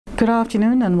Good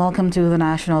afternoon and welcome to the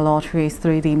National Lottery's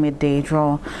 3D midday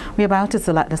draw. We're about to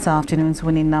select this afternoon's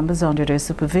winning numbers under the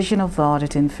supervision of the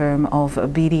auditing firm of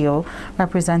BDO,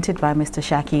 represented by Mr.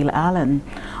 Shakil Allen.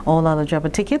 All eligible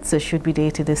tickets should be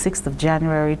dated the 6th of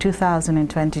January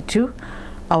 2022.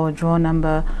 Our draw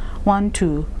number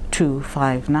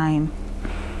 12259.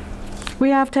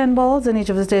 We have 10 balls in each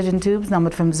of the staging tubes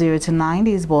numbered from 0 to 9.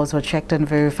 These balls were checked and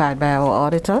verified by our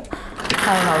auditor.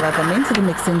 I'll now let them into the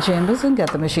mixing chambers and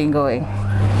get the machine going.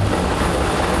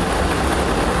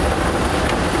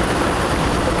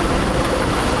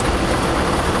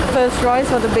 First choice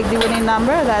for the big D winning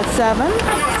number, that's 7,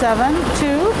 7, 2,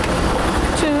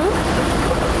 2,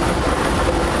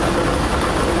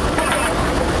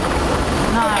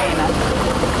 9,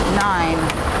 9.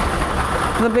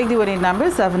 The big D winning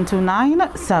number,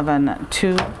 729,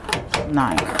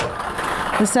 729.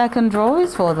 The second draw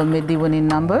is for the midday winning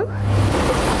number.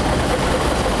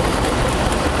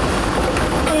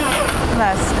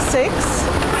 That's 6,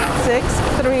 6,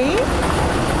 3,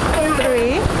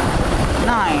 3,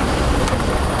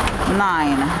 9,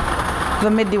 9. The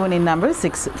midday winning number,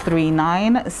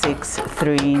 639,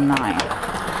 639.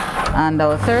 And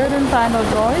our third and final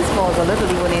draw is for the little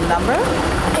D winning number.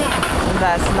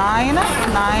 That's 9,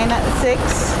 9, 6,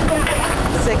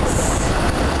 6,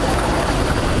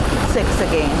 6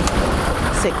 again,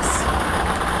 6.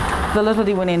 The little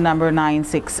D winning number,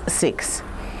 966.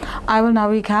 I will now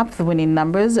recap the winning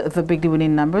numbers. The big D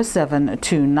winning number,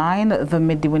 729, the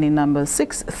mid D winning number,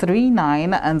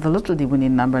 639, and the little D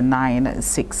winning number,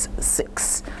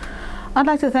 966. I'd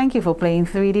like to thank you for playing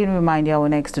 3D and remind you our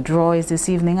next draw is this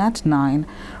evening at 9.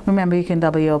 Remember, you can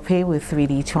double your pay with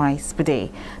 3D twice per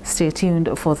day. Stay tuned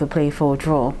for the Play 4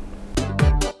 draw.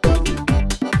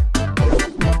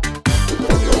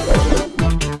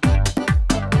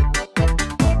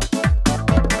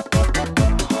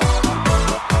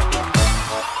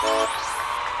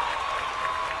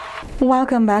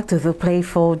 Welcome back to the Play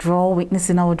 4 draw.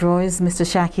 Witnessing our draw is Mr.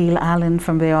 Shakil Allen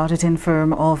from the auditing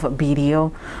firm of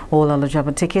BDO. All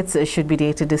eligible tickets should be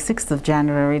dated the 6th of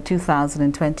January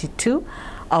 2022.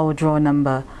 Our draw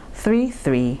number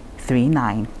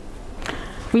 3339.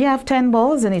 We have 10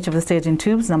 balls in each of the staging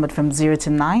tubes numbered from 0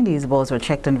 to 9. These balls were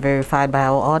checked and verified by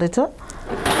our auditor.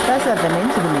 Let's let them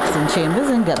into the mixing chambers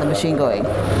and get the machine going.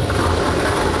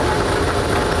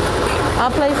 Our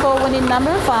Play 4 winning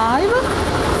number, 5,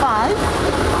 5,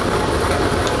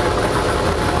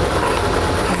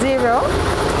 0,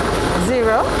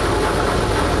 0,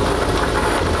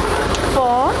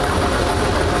 4,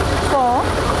 4,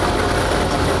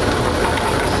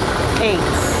 8,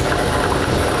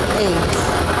 8,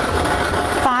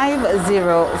 5,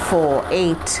 0, 4,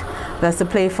 8. That's the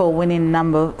Play 4 winning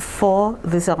number for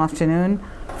this afternoon,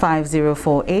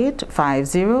 5048,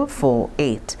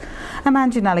 5048. I'm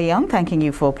Anjanella Young, thanking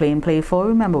you for playing Play 4.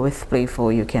 Remember, with Play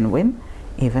 4 you can win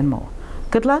even more.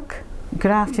 Good luck.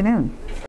 Good afternoon.